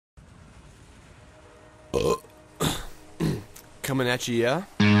Coming at you, yeah?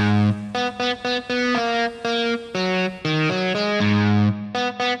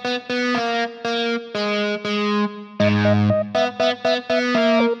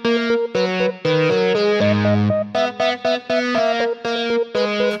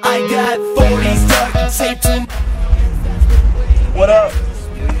 I got 40s duct taped to. What up?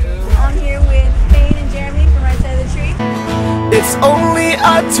 I'm here with Payne and Jeremy from Right Side of the Tree. It's only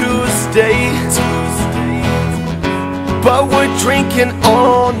a Tuesday, but we're drinking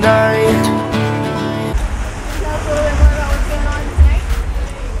all night. Tell us a little bit more about what's going on tonight.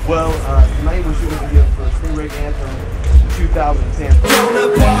 Well, tonight we're shooting a video for Spring Break Anthem 2010.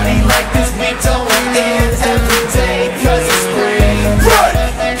 Gonna party like this, we don't end every day, cause it's spring. Right!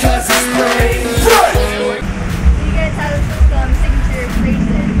 Cause it's spring. Right! So you guys have some signature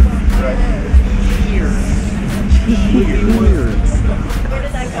phrases. What are those? Cheers. Where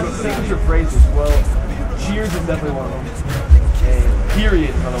did that come from? Signature phrases. Well, cheers is definitely one of them. And period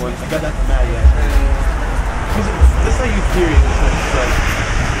is another one. I got that from Matty, actually. This is how you period. It's like,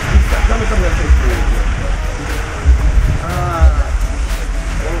 tell me something that says period.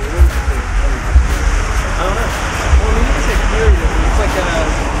 I don't know. Well, when you say period, it's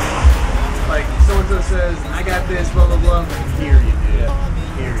like so-and-so says, I got this, blah, blah, blah. Period, dude. Yeah.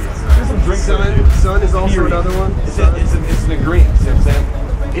 Period. There's some drinks Sun is also period. Another one. It's an agreement, you know what I'm saying?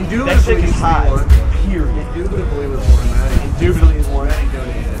 Indubitably is hot. Period. Indubitably was one, Matty. Indubitably is one.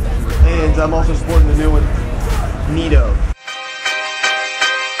 And I'm also supporting the new one, Nito.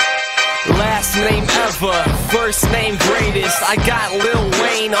 Last name ever, first name greatest. I got Lil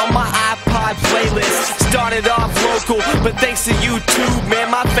Wayne on my iPod playlist. Started off local, but thanks to YouTube,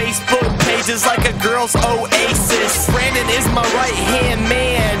 man, my Facebook page is like a girl's oasis. Brandon is my right hand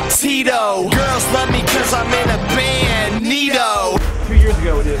man, Tito. Girls love me cause I'm in a band, Nito. 2 years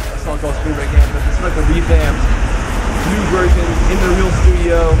ago we did a song called Spring Break Anthem. It's like a revamped, new version, in the real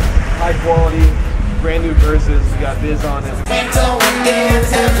studio, high quality. Brand new verses, we got Bizz on it. We don't end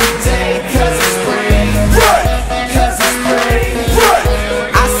every day cause it's spring. Right! Cause it's spring. Right!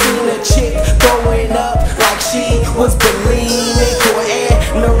 I seen a chick going up like she was bulimic or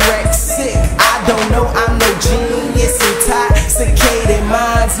anorexic. I don't know, I'm no genius. Intoxicated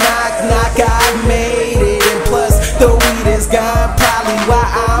minds, knock, knock, I made it. And plus, the weed is gone, probably why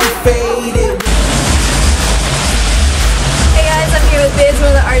I'm faded. Hey guys, I'm here with Bizz, one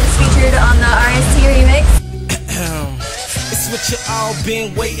of the artists featured on the RST remix. It's what you all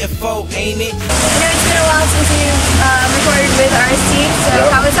been waiting for, ain't it? I know it's been a while since you recorded with RST, so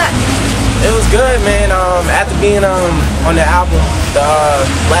Yep. how was that? It was good, man. After being on the album, the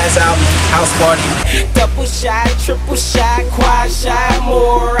last album, House Party. Double shot, triple shot, quad shot,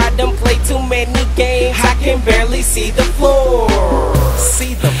 more. I done played too many games, I can barely see the floor.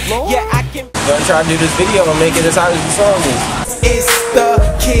 See the floor? Yeah, I can. Gonna try to do this video and make it as hot as the song is. It's the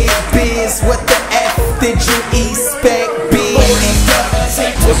kid Bizz. What the F did you expect, Bizz?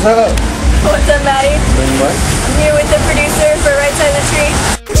 What's up? What's up, Matty? I'm here with the producer for Right Side of the Tree.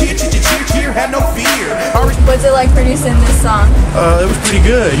 Cheer, cheer, cheer, cheer, have no fear. What's it like producing this song? It was pretty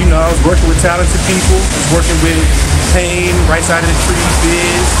good. You know, I was working with talented people. I was working with Payne, Right Side of the Tree,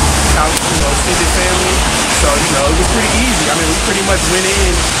 Bizz, extended family. So, you know, it was pretty easy. I mean, we pretty much went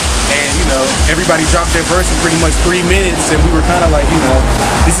in and, you know, everybody dropped their verse in pretty much 3 minutes and we were kind of like, you know,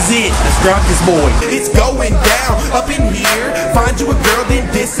 this is it. Let's drop this boy. It's going down up in here. Find you a girl, then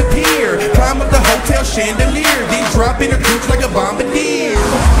disappear. Climb up the hotel chandelier, then drop in her cooch like a bombardier.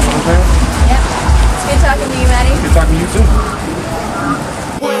 Yep. It's good talking to you, Matty. Good talking to you too.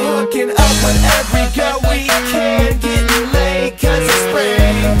 We're hooking up with every girl we can, getting laid cause it's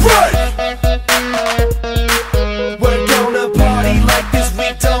spring. Right! We're gonna party like this,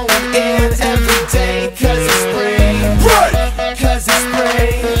 we don't end every day cause it's spring. Right! Cause it's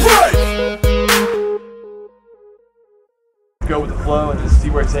spring. Right! Go with the flow and just see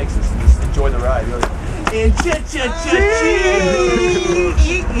where it takes us and just enjoy the ride, really. And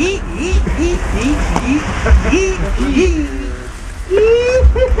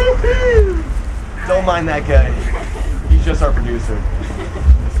don't mind that guy. He's just our producer. He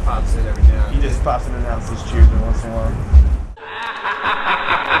just pops in every now and He just pops in and out, says cheers every once in a while.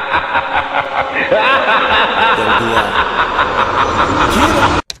 then.